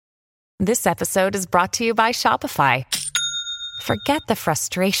This episode is brought to you by Shopify. Forget the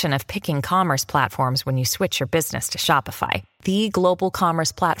frustration of picking commerce platforms when you switch your business to Shopify, the global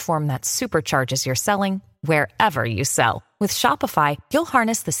commerce platform that supercharges your selling wherever you sell. With Shopify, you'll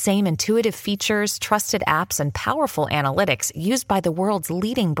harness the same intuitive features, trusted apps, and powerful analytics used by the world's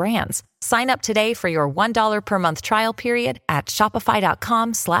leading brands. Sign up today for your $1 per month trial period at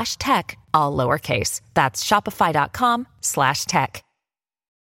shopify.com/tech, all lowercase. That's shopify.com/tech.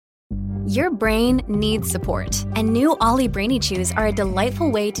 Your brain needs support, and new Ollie Brainy Chews are a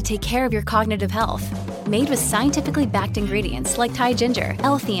delightful way to take care of your cognitive health. Made with scientifically backed ingredients like Thai ginger,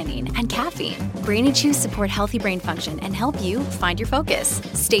 L-theanine, and caffeine, Brainy Chews support healthy brain function and help you find your focus,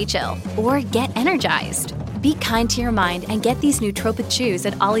 stay chill, or get energized. Be kind to your mind and get these nootropic chews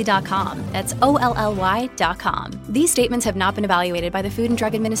at ollie.com. That's OLLY.com. These statements have not been evaluated by the Food and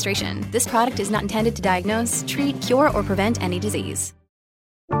Drug Administration. This product is not intended to diagnose, treat, cure, or prevent any disease.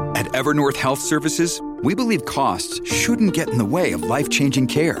 At Evernorth Health Services, we believe costs shouldn't get in the way of life-changing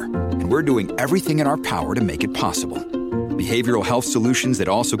care, and we're doing everything in our power to make it possible. Behavioral health solutions that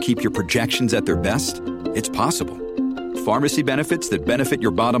also keep your projections at their best? It's possible. Pharmacy benefits that benefit your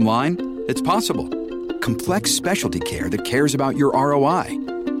bottom line? It's possible. Complex specialty care that cares about your ROI?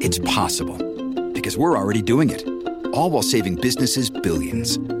 It's possible. Because we're already doing it. All while saving businesses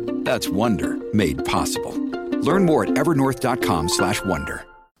billions. That's Wonder made possible. Learn more at evernorth.com/wonder.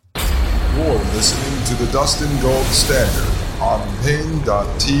 You're listening to the Dustin Gold Standard on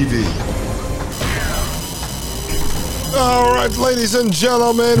Pain.tv. All right, ladies and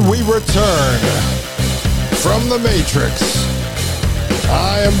gentlemen, we return from the Matrix.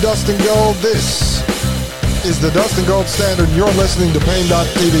 I am Dustin Gold. This is the Dustin Gold Standard. You're listening to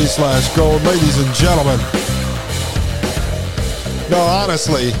Pain.tv/gold. Ladies and gentlemen, no,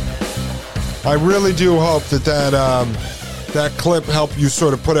 honestly, I really do hope that clip helped you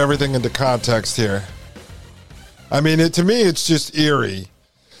sort of put everything into context here. I mean, to me, it's just eerie.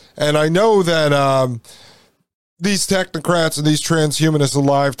 And I know that these technocrats and these transhumanists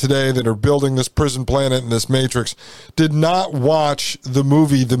alive today that are building this prison planet and this Matrix did not watch the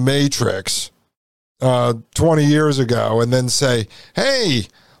movie The Matrix 20 years ago and then say, hey,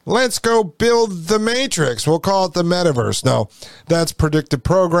 let's go build the Matrix. We'll call it the Metaverse. No, that's predictive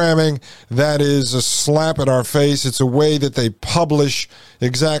programming. That is a slap in our face. It's a way that they publish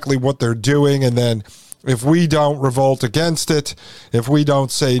exactly what they're doing. And then if we don't revolt against it, if we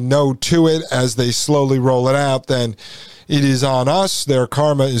don't say no to it as they slowly roll it out, then it is on us. Their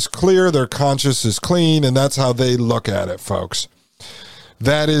karma is clear. Their conscience is clean. And that's how they look at it, folks.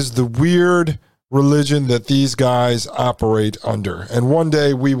 That is the weird religion that these guys operate under. And one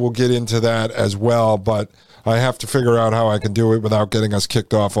day we will get into that as well, but I have to figure out how I can do it without getting us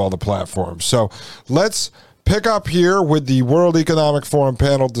kicked off all the platforms. So let's pick up here with the World Economic Forum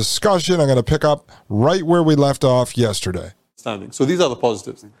panel discussion. I'm going to pick up right where we left off yesterday. So these are the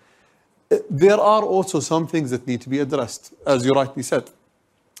positives. There are also some things that need to be addressed, as you rightly said.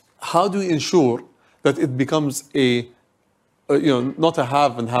 How do we ensure that it becomes not a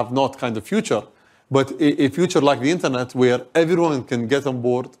have and have not kind of future, but a future like the internet where everyone can get on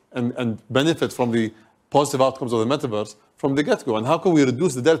board and benefit from the positive outcomes of the metaverse from the get-go? And how can we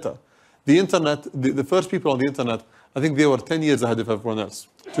reduce the delta? The internet, the first people on the internet, I think they were 10 years ahead of everyone else.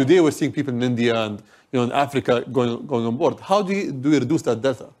 Today we're seeing people in India and in Africa going on board. How do we reduce that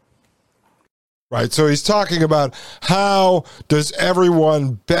delta? Right, so he's talking about how does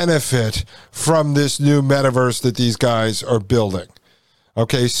everyone benefit from this new metaverse that these guys are building.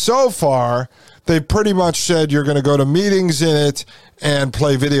 Okay, so far, they pretty much said you're going to go to meetings in it and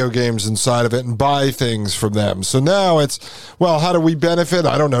play video games inside of it and buy things from them. So now it's, well, how do we benefit?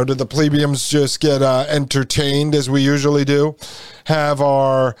 I don't know. Did the plebeians just get entertained as we usually do? Have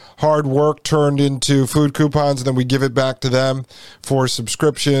our hard work turned into food coupons and then we give it back to them for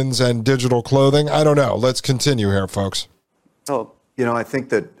subscriptions and digital clothing? I don't know. Let's continue here, folks. Well, I think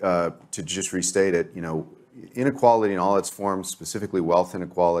that to just restate it, inequality in all its forms, specifically wealth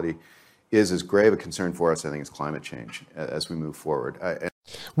inequality, is as grave a concern for us, I think, as climate change as we move forward.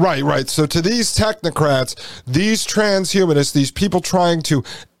 Right. So to these technocrats, these transhumanists, these people trying to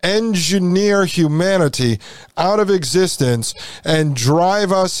engineer humanity out of existence and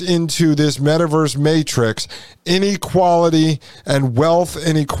drive us into this metaverse matrix, inequality and wealth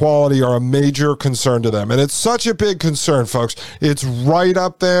inequality are a major concern to them. And it's such a big concern, folks. It's right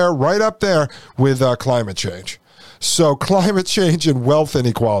up there with climate change. So climate change and wealth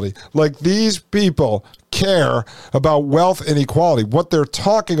inequality, like these people care about wealth inequality. What they're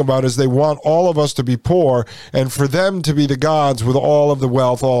talking about is they want all of us to be poor and for them to be the gods with all of the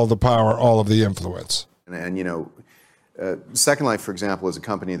wealth, all of the power, all of the influence. And Second Life, for example, is a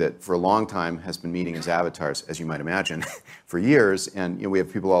company that for a long time has been meeting as avatars, as you might imagine, for years. And we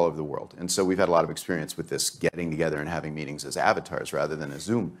have people all over the world. And so we've had a lot of experience with this getting together and having meetings as avatars rather than as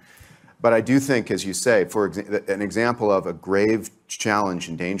Zoom. But I do think, as you say, an example of a grave challenge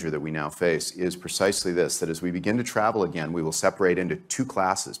and danger that we now face is precisely this, that as we begin to travel again, we will separate into two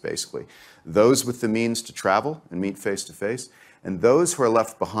classes, basically. Those with the means to travel and meet face-to-face, and those who are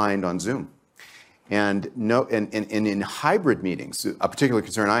left behind on Zoom. And in hybrid meetings, a particular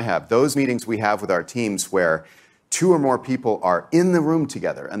concern I have, those meetings we have with our teams where two or more people are in the room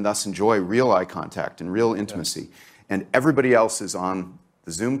together and thus enjoy real eye contact and real intimacy, and everybody else is on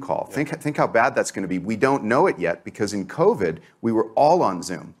the Zoom call. Yeah. Think how bad that's going to be. We don't know it yet because in COVID, we were all on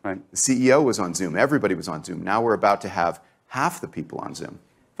Zoom. Right. The CEO was on Zoom. Everybody was on Zoom. Now we're about to have half the people on Zoom.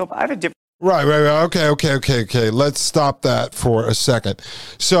 Philip, I have a different... Right. Okay. Let's stop that for a second.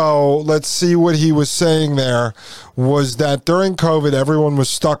 So let's see what he was saying there was that during COVID, everyone was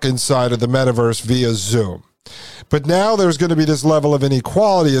stuck inside of the metaverse via Zoom. But now there's going to be this level of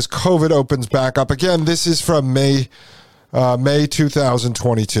inequality as COVID opens back up. Again, this is from May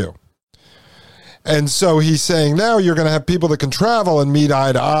 2022. And so he's saying now you're going to have people that can travel and meet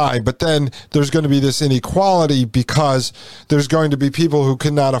eye to eye, but then there's going to be this inequality because there's going to be people who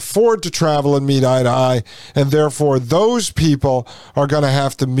cannot afford to travel and meet eye to eye, and therefore those people are going to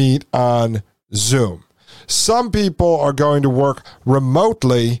have to meet on Zoom. Some people are going to work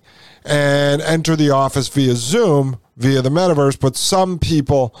remotely and enter the office via Zoom, via the metaverse, but some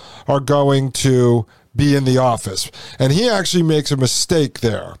people are going to be in the office. And he actually makes a mistake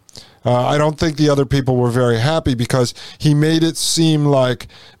there. I don't think the other people were very happy because he made it seem like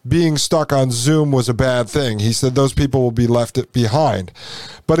being stuck on Zoom was a bad thing. He said those people will be left behind.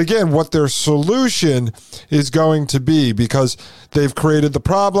 But again, what their solution is going to be, because they've created the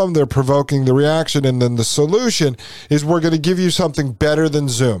problem, they're provoking the reaction, and then the solution is we're going to give you something better than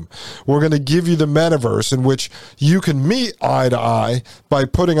Zoom. We're going to give you the metaverse in which you can meet eye to eye by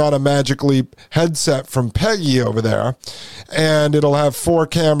putting on a Magic Leap headset from Peggy over there, and it'll have 4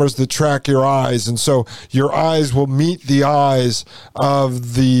 cameras that track your eyes, and so your eyes will meet the eyes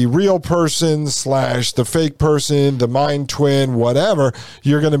of the real person / the fake person, the mind twin, whatever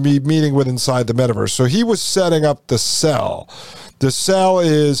you're going to be meeting with inside the metaverse. So he was setting up the sell. The sell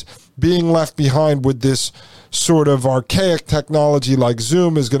is being left behind with this sort of archaic technology like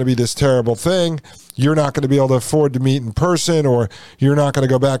Zoom is going to be this terrible thing. You're not going to be able to afford to meet in person, or you're not going to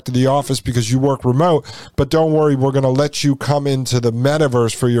go back to the office because you work remote. But don't worry, we're going to let you come into the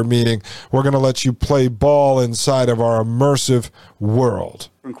metaverse for your meeting. We're going to let you play ball inside of our immersive world.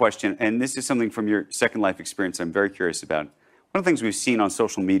 Question, and this is something from your Second Life experience I'm very curious about. One of the things we've seen on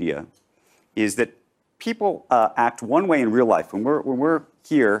social media is that people act one way in real life. When we're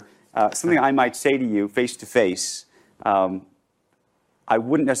here, something I might say to you face to face, I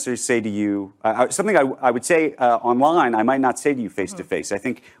wouldn't necessarily say to you, something I would say online, I might not say to you face to face. I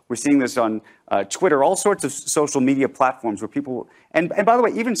think we're seeing this on Twitter, all sorts of social media platforms where people, and by the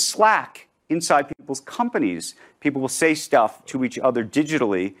way, even Slack inside people's companies, people will say stuff to each other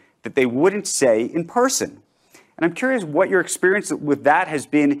digitally that they wouldn't say in person. And I'm curious what your experience with that has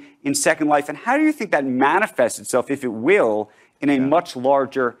been in Second Life, and how do you think that manifests itself, if it will, in a much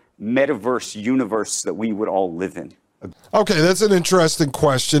larger metaverse universe that we would all live in? Okay, that's an interesting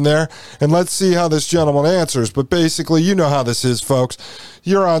question there, and let's see how this gentleman answers. But basically, you know how this is, folks.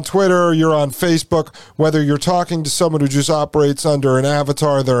 You're on Twitter, you're on Facebook, whether you're talking to someone who just operates under an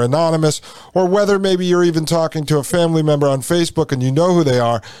avatar, they're anonymous, or whether maybe you're even talking to a family member on Facebook and you know who they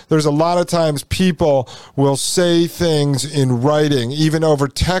are, there's a lot of times people will say things in writing, even over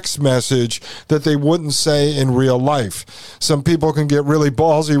text message, that they wouldn't say in real life. Some people can get really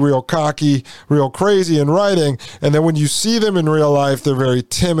ballsy, real cocky, real crazy in writing, and then when you see them in real life, they're very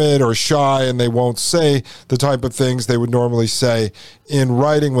timid or shy, and they won't say the type of things they would normally say in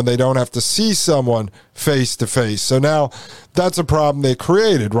writing when they don't have to see someone face to face. So now that's a problem they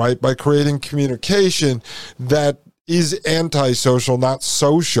created, right? By creating communication that is antisocial, not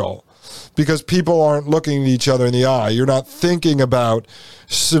social, because people aren't looking at each other in the eye. You're not thinking about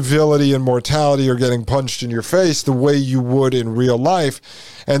civility and mortality or getting punched in your face the way you would in real life.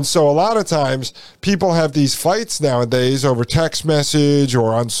 And so a lot of times people have these fights nowadays over text message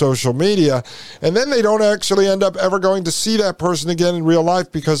or on social media, and then they don't actually end up ever going to see that person again in real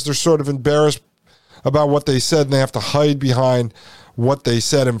life because they're sort of embarrassed about what they said and they have to hide behind what they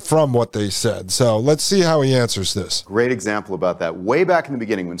said and from what they said. So let's see how he answers this. Great example about that. Way back in the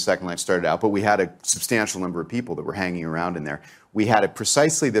beginning when Second Life started out, but we had a substantial number of people that were hanging around in there. We had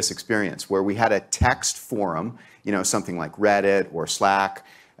precisely this experience where we had a text forum, something like Reddit or Slack,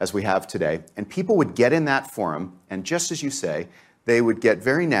 as we have today, and people would get in that forum, and just as you say, they would get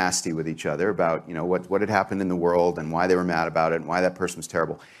very nasty with each other about, what had happened in the world and why they were mad about it and why that person was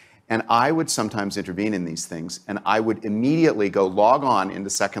terrible. And I would sometimes intervene in these things, and I would immediately go log on into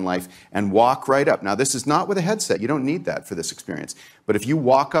Second Life and walk right up. Now, this is not with a headset. You don't need that for this experience. But if you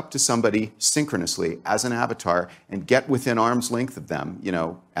walk up to somebody synchronously as an avatar and get within arm's length of them,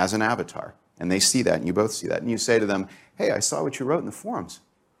 as an avatar, and they see that, and you both see that, and you say to them, hey, I saw what you wrote in the forums.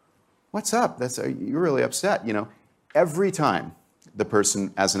 What's up? You're really upset. Every time the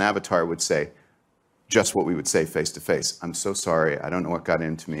person as an avatar would say, just what we would say face to face. I'm so sorry. I don't know what got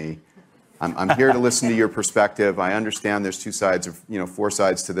into me. I'm here to listen to your perspective. I understand there's two sides or 4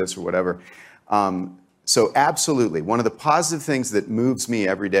 sides to this or whatever. So absolutely, one of the positive things that moves me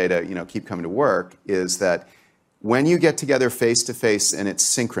every day to keep coming to work is that when you get together face to face and it's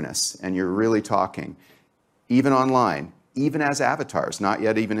synchronous and you're really talking, even online, even as avatars, not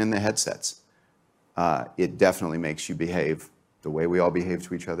yet even in the headsets, it definitely makes you behave the way we all behave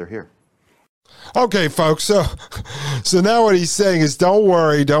to each other here. Okay, folks, so now what he's saying is don't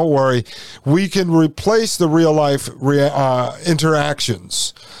worry. We can replace the real-life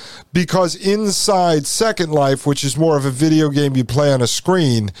interactions because inside Second Life, which is more of a video game you play on a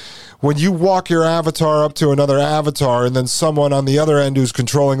screen, when you walk your avatar up to another avatar and then someone on the other end who's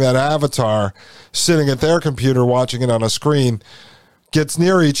controlling that avatar sitting at their computer watching it on a screen gets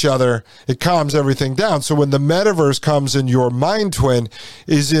near each other, it calms everything down. So when the metaverse comes and your mind twin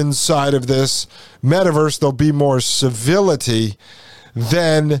is inside of this metaverse, there'll be more civility.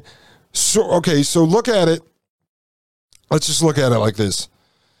 So look at it. Let's just look at it like this.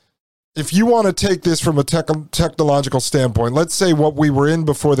 If you want to take this from a technological standpoint, let's say what we were in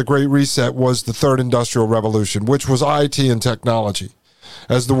before the Great Reset was the Third Industrial Revolution, which was IT and technology,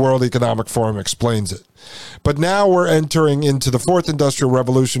 as the World Economic Forum explains it. But now we're entering into the Fourth Industrial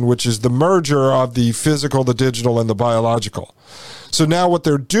Revolution, which is the merger of the physical, the digital, and the biological. So now what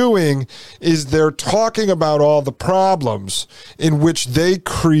they're doing is they're talking about all the problems in which they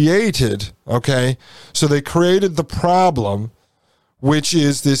created, okay? So they created the problem, which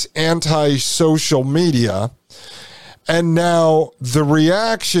is this anti-social media. And now the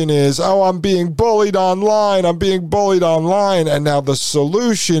reaction is, I'm being bullied online. And now the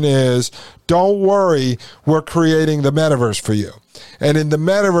solution is, don't worry, we're creating the metaverse for you. And in the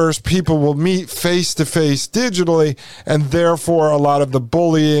metaverse, people will meet face-to-face digitally, and therefore a lot of the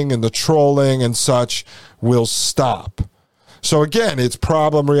bullying and the trolling and such will stop. So again, it's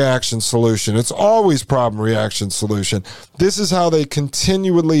problem, reaction, solution. It's always problem, reaction, solution. This is how they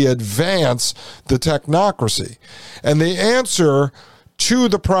continually advance the technocracy. And the answer to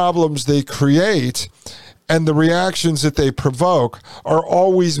the problems they create and the reactions that they provoke are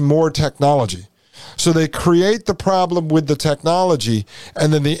always more technology. So they create the problem with the technology,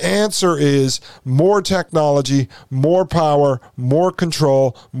 and then the answer is more technology, more power, more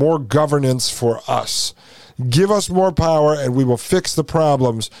control, more governance for us. Give us more power and we will fix the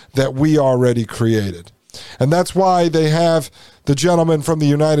problems that we already created. And that's why they have the gentleman from the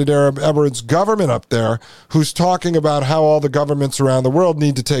United Arab Emirates government up there who's talking about how all the governments around the world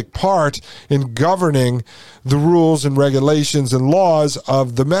need to take part in governing the rules and regulations and laws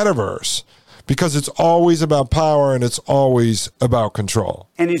of the metaverse, because it's always about power and it's always about control.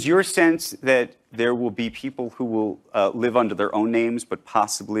 And is your sense that there will be people who will live under their own names, but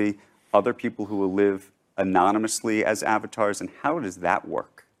possibly other people who will live anonymously as avatars, and how does that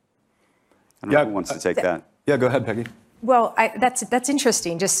work? I don't know who wants to take that. Yeah, go ahead, Peggy. Well, that's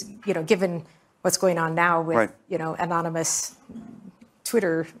interesting. Just given what's going on now with anonymous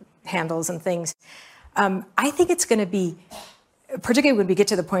Twitter handles and things, I think it's going to be, particularly when we get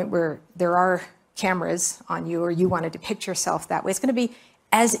to the point where there are cameras on you, or you want to depict yourself that way. It's going to be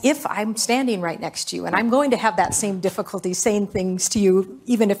as if I'm standing right next to you, and I'm going to have that same difficulty saying things to you,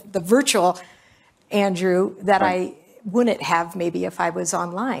 even if the virtual Andrew that I wouldn't have maybe if I was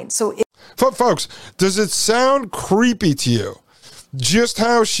online. So, folks, does it sound creepy to you? Just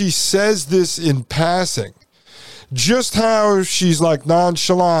how she says this in passing, just how she's like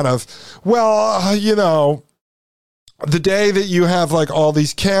nonchalant of, the day that you have like all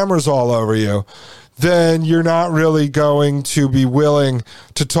these cameras all over you, then you're not really going to be willing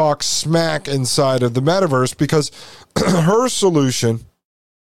to talk smack inside of the metaverse, because her solution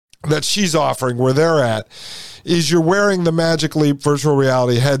that she's offering where they're at is you're wearing the Magic Leap virtual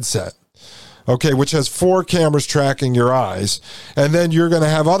reality headset, okay, which has 4 cameras tracking your eyes. And then you're going to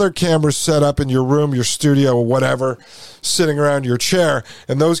have other cameras set up in your room, your studio, or whatever, sitting around your chair.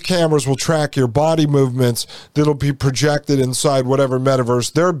 And those cameras will track your body movements that'll be projected inside whatever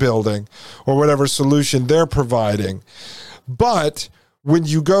metaverse they're building or whatever solution they're providing. But when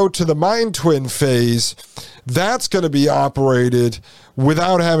you go to the mind twin phase, that's going to be operated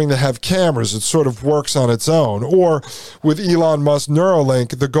without having to have cameras. It sort of works on its own. Or with Elon Musk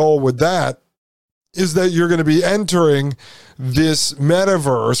Neuralink, the goal with that is that you're going to be entering this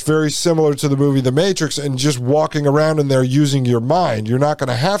metaverse very similar to the movie The Matrix and just walking around in there using your mind. You're not going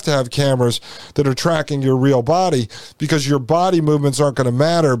to have cameras that are tracking your real body, because your body movements aren't going to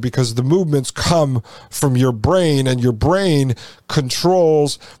matter, because the movements come from your brain, and your brain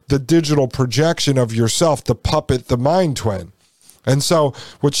controls the digital projection of yourself, the puppet, the mind twin. And so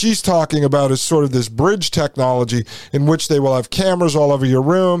what she's talking about is sort of this bridge technology in which they will have cameras all over your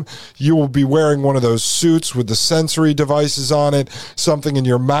room. You will be wearing one of those suits with the sensory devices on it, something in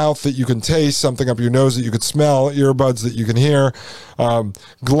your mouth that you can taste, something up your nose that you can smell, earbuds that you can hear,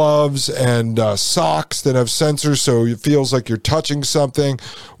 gloves and socks that have sensors so it feels like you're touching something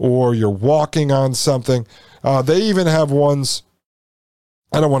or you're walking on something. They even have ones,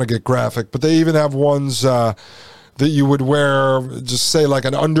 I don't want to get graphic, but they even have ones that you would wear, just say like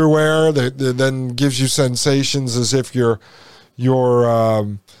an underwear that then gives you sensations as if you're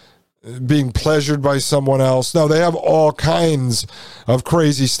being pleasured by someone else. No, they have all kinds of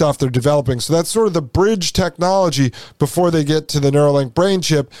crazy stuff they're developing. So that's sort of the bridge technology before they get to the Neuralink brain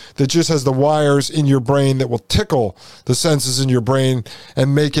chip that just has the wires in your brain that will tickle the senses in your brain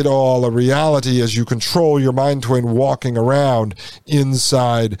and make it all a reality as you control your mind twin walking around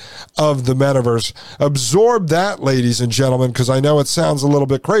inside of the metaverse. Absorb that, ladies and gentlemen, because I know it sounds a little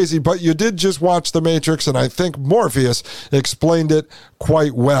bit crazy, but you did just watch The Matrix, and I think Morpheus explained it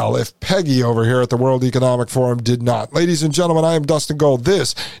quite well, if Peggy over here at the World Economic Forum did not. Ladies and gentlemen, I am Dustin Gold.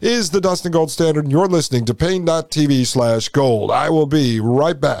 This is the Dustin Gold Standard, and you're listening to Pain.tv/gold. I will be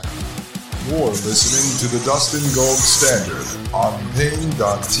right back. You're listening to the Dustin Gold Standard on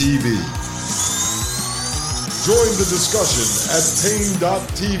Pain.tv. Join the discussion at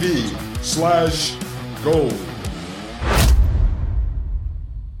Pain.tv/gold.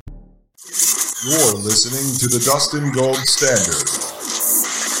 You're listening to the Dustin Gold Standard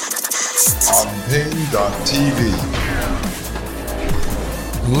on Pain.tv.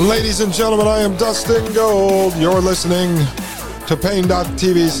 Ladies and gentlemen, I am Dustin Gold. You're listening to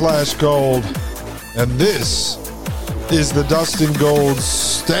Pain.tv/gold. And this is the Dustin Gold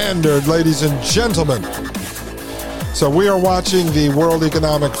Standard, ladies and gentlemen. So we are watching the World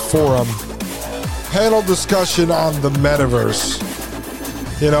Economic Forum panel discussion on the metaverse.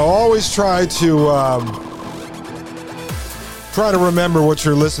 You know, always try to remember what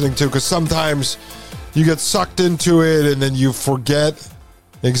you're listening to, because sometimes you get sucked into it and then you forget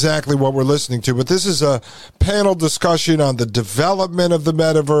exactly what we're listening to. But this is a panel discussion on the development of the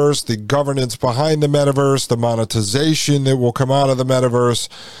metaverse, the governance behind the metaverse, the monetization that will come out of the metaverse,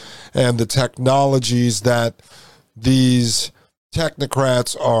 and the technologies that these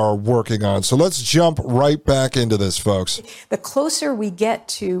technocrats are working on. So let's jump right back into this, folks. The closer we get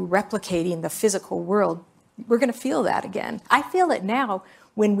to replicating the physical world, we're going to feel that again. I feel it now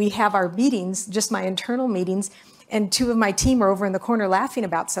when we have our meetings, just my internal meetings, and two of my team are over in the corner laughing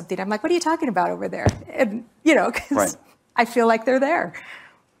about something. I'm like, what are you talking about over there? And, you know, because I feel like they're there.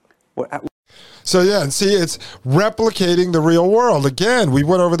 So, yeah, and see, it's replicating the real world. Again, we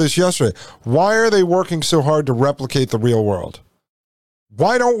went over this yesterday. Why are they working so hard to replicate the real world?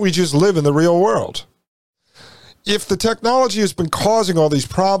 Why don't we just live in the real world? If the technology has been causing all these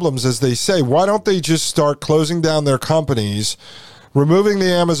problems, as they say, why don't they just start closing down their companies, removing the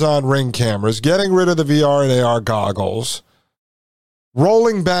Amazon Ring cameras, getting rid of the VR and AR goggles,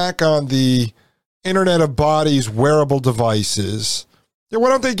 rolling back on the Internet of Bodies wearable devices? Why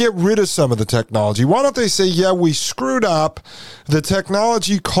don't they get rid of some of the technology? Why don't they say, yeah, we screwed up. The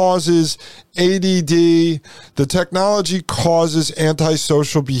technology causes ADD. The technology causes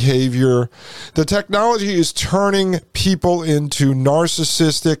antisocial behavior. The technology is turning people into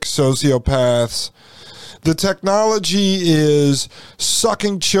narcissistic sociopaths. The technology is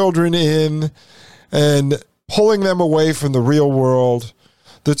sucking children in and pulling them away from the real world.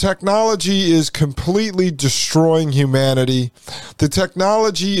 The technology is completely destroying humanity. The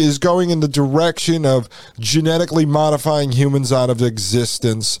technology is going in the direction of genetically modifying humans out of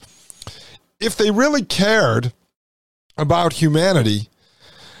existence. If they really cared about humanity,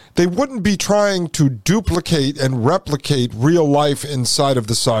 they wouldn't be trying to duplicate and replicate real life inside of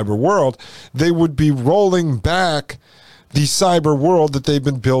the cyber world. They would be rolling back the cyber world that they've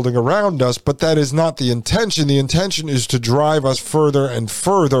been building around us, but that is not the intention. The intention is to drive us further and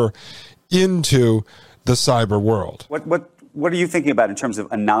further into the cyber world. What are you thinking about in terms of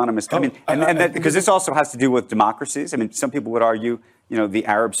anonymous? I mean, because this also has to do with democracies. I mean, some people would argue, you know, the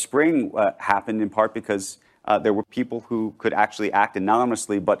Arab Spring happened in part because there were people who could actually act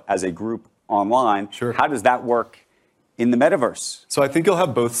anonymously, but as a group online. Sure. How does that work in the metaverse? So I think you'll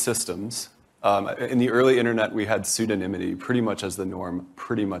have both systems. In the early internet, we had pseudonymity pretty much as the norm,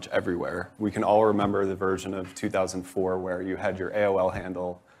 pretty much everywhere. We can all remember the version of 2004 where you had your AOL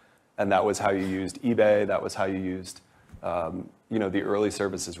handle, and that was how you used eBay. That was how you used, the early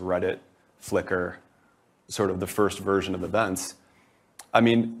services, Reddit, Flickr, sort of the first version of events. I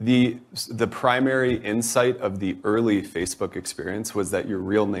mean, the primary insight of the early Facebook experience was that your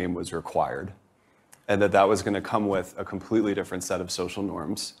real name was required, and that was going to come with a completely different set of social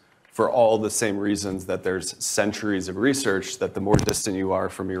norms for all the same reasons that there's centuries of research that the more distant you are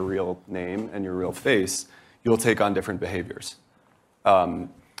from your real name and your real face, you'll take on different behaviors. I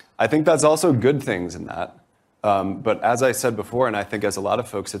think that's also good things in that. But as I said before, and I think as a lot of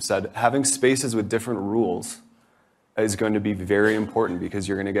folks have said, having spaces with different rules is going to be very important because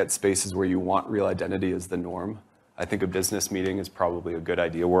you're going to get spaces where you want real identity as the norm. I think a business meeting is probably a good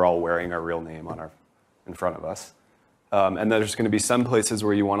idea. We're all wearing our real name in front of us. And there's going to be some places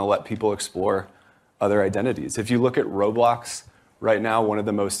where you want to let people explore other identities. If you look at Roblox right now, one of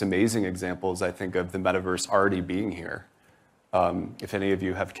the most amazing examples, I think, of the metaverse already being here. If any of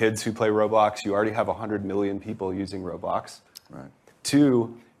you have kids who play Roblox, you already have 100 million people using Roblox. Right.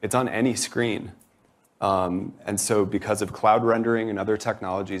 2, it's on any screen. And so because of cloud rendering and other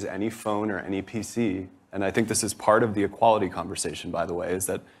technologies, any phone or any PC, and I think this is part of the equality conversation, by the way, is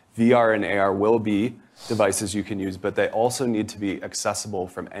that VR and AR will be devices you can use, but they also need to be accessible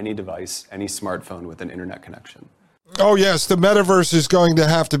from any device, any smartphone with an internet connection. Oh, yes, the metaverse is going to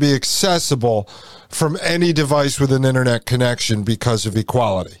have to be accessible from any device with an internet connection because of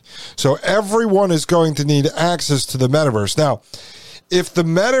equality. So everyone is going to need access to the metaverse. Now, if the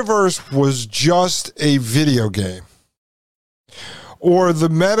metaverse was just a video game, or the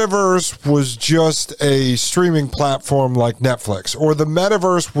metaverse was just a streaming platform like Netflix, or the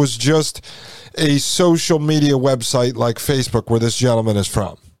metaverse was just a social media website like Facebook, where this gentleman is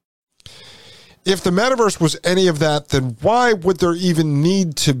from. If the metaverse was any of that, then why would there even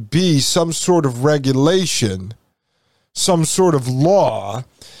need to be some sort of regulation, some sort of law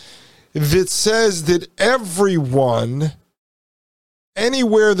that says that everyone,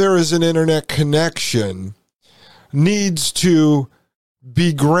 anywhere there is an internet connection, needs to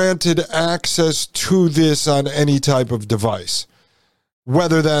be granted access to this on any type of device?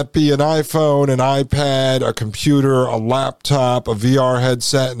 Whether that be an iPhone, an iPad, a computer, a laptop, a VR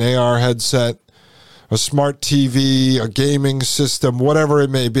headset, an AR headset, a smart TV, a gaming system, whatever it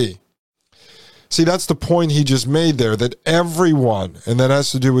may be. See, that's the point he just made there, that everyone, and that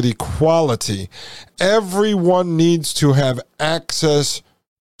has to do with equality, everyone needs to have access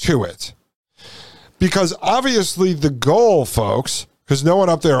to it. Because obviously the goal, folks, because no one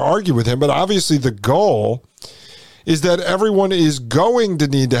up there argued with him, but obviously the goal is that everyone is going to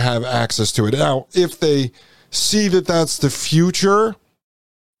need to have access to it. Now, if they see that that's the future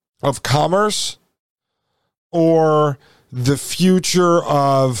of commerce or the future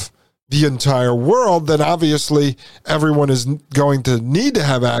of the entire world, then obviously everyone is going to need to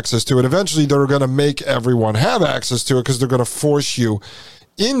have access to it. Eventually, they're going to make everyone have access to it because they're going to force you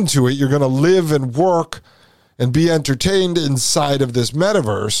into it. You're going to live and work and be entertained inside of this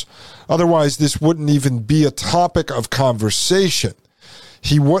metaverse. Otherwise, this wouldn't even be a topic of conversation.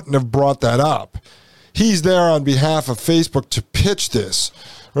 He wouldn't have brought that up. He's there on behalf of Facebook to pitch this.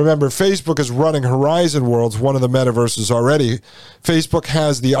 Remember, Facebook is running Horizon Worlds, one of the metaverses already. Facebook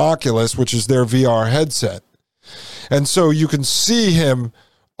has the Oculus, which is their VR headset. And so you can see him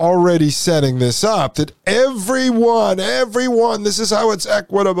already setting this up, that everyone, this is how it's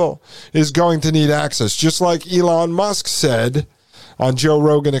equitable, is going to need access. Just like Elon Musk said on Joe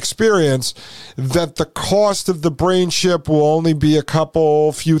Rogan Experience, that the cost of the brain chip will only be a few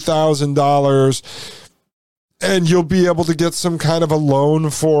 $1,000s, and you'll be able to get some kind of a loan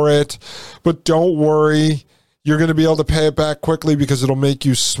for it. But don't worry, you're going to be able to pay it back quickly because it'll make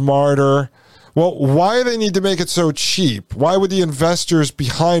you smarter. Well, why do they need to make it so cheap? Why would the investors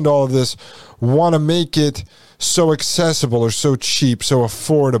behind all of this want to make it so accessible or so cheap, so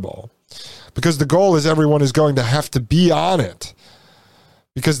affordable? Because the goal is everyone is going to have to be on it.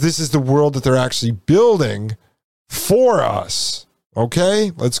 Because this is the world that they're actually building for us.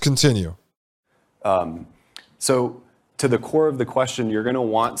 Okay? Let's continue. So to the core of the question, you're going to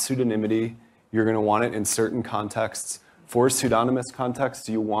want pseudonymity. You're going to want it in certain contexts. For pseudonymous contexts,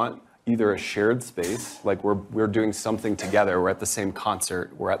 you want either a shared space, like we're doing something together. We're at the same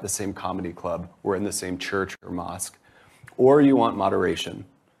concert. We're at the same comedy club. We're in the same church or mosque. Or you want moderation.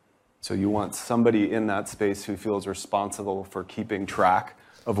 So you want somebody in that space who feels responsible for keeping track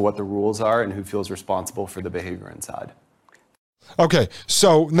of what the rules are and who feels responsible for the behavior inside. Okay,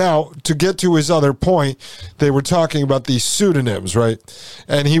 so now to get to his other point, they were talking about these pseudonyms, right?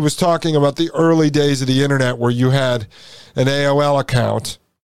 And he was talking about the early days of the internet where you had an AOL account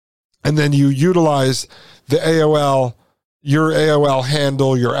and then you utilized the AOL, your AOL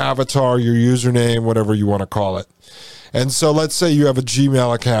handle, your avatar, your username, whatever you want to call it. And so let's say you have a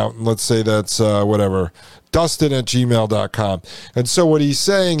Gmail account, and let's say that's Dustin@gmail.com. And so what he's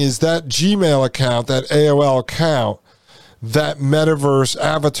saying is that Gmail account, that AOL account, that metaverse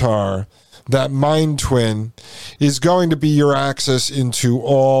avatar, that mind twin, is going to be your access into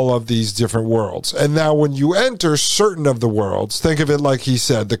all of these different worlds. And now when you enter certain of the worlds, think of it like he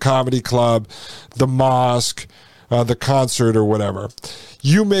said, the comedy club, the mosque, the concert or whatever,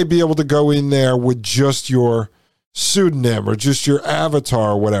 you may be able to go in there with just your pseudonym or just your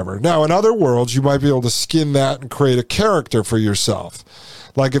avatar or whatever. Now, in other worlds, you might be able to skin that and create a character for yourself,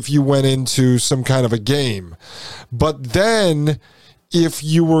 like if you went into some kind of a game. But then if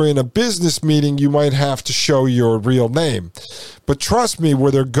you were in a business meeting, you might have to show your real name. But trust me,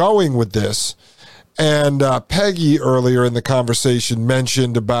 where they're going with this, and Peggy earlier in the conversation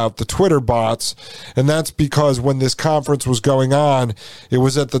mentioned about the Twitter bots, and that's because when this conference was going on, it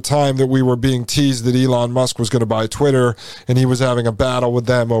was at the time that we were being teased that Elon Musk was going to buy Twitter, and he was having a battle with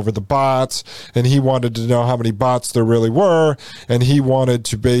them over the bots, and he wanted to know how many bots there really were, and he wanted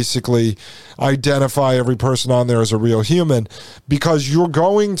to basically identify every person on there as a real human, because you're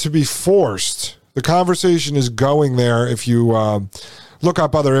going to be forced. The conversation is going there if you look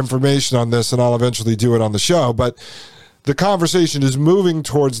up other information on this, and I'll eventually do it on the show. But the conversation is moving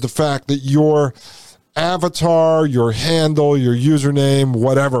towards the fact that your avatar, your handle, your username,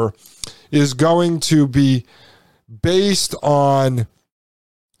 whatever, is going to be based on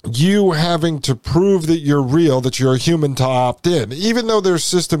you having to prove that you're real, that you're a human to opt in, even though their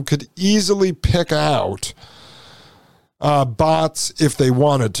system could easily pick out bots if they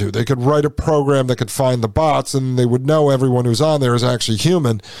wanted to. They could write a program that could find the bots, and they would know everyone who's on there is actually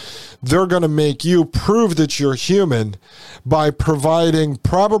human. They're going to make you prove that you're human by providing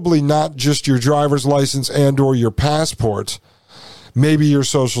probably not just your driver's license and or your passport, maybe your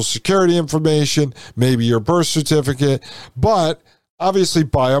social security information, maybe your birth certificate, but obviously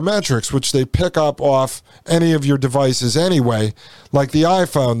biometrics, which they pick up off any of your devices anyway, like the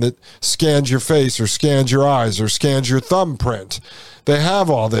iPhone that scans your face or scans your eyes or scans your thumbprint. They have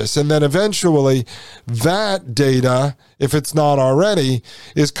all this. And then eventually that data, if it's not already,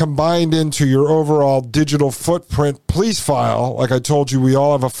 is combined into your overall digital footprint police file. Like I told you, we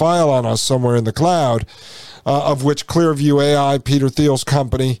all have a file on us somewhere in the cloud, of which Clearview AI, Peter Thiel's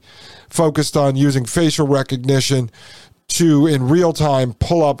company, focused on using facial recognition to, in real time,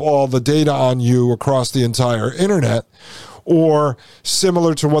 pull up all the data on you across the entire internet, or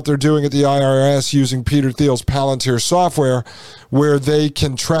similar to what they're doing at the IRS using Peter Thiel's Palantir software, where they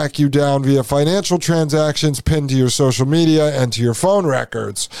can track you down via financial transactions pinned to your social media and to your phone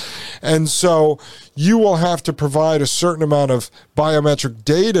records. And so you will have to provide a certain amount of biometric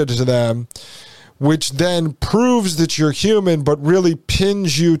data to them, which then proves that you're human, but really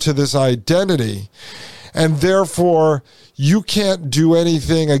pins you to this identity. And therefore, you can't do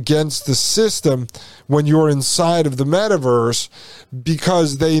anything against the system when you're inside of the metaverse,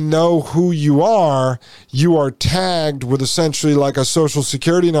 because they know who you are. You are tagged with essentially like a social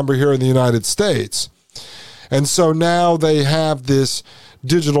security number here in the United States. And so now they have this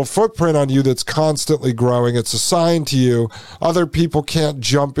digital footprint on you that's constantly growing. It's assigned to you. Other people can't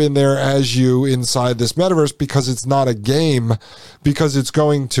jump in there as you inside this metaverse because it's not a game, because it's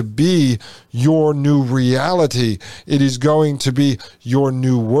going to be your new reality. It is going to be your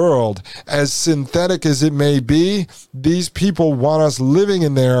new world. As synthetic as it may be, these people want us living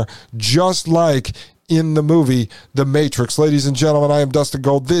in there just like in the movie The Matrix. Ladies and gentlemen, I am Dustin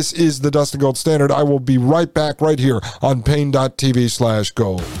Gold. This is the Dustin Gold Standard. I will be right back right here on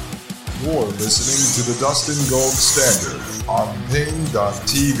Pain.tv/gold. You're listening to the Dustin Gold Standard on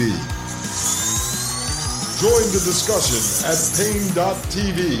Pain.tv. Join the discussion at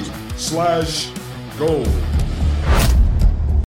Pain.tv/gold.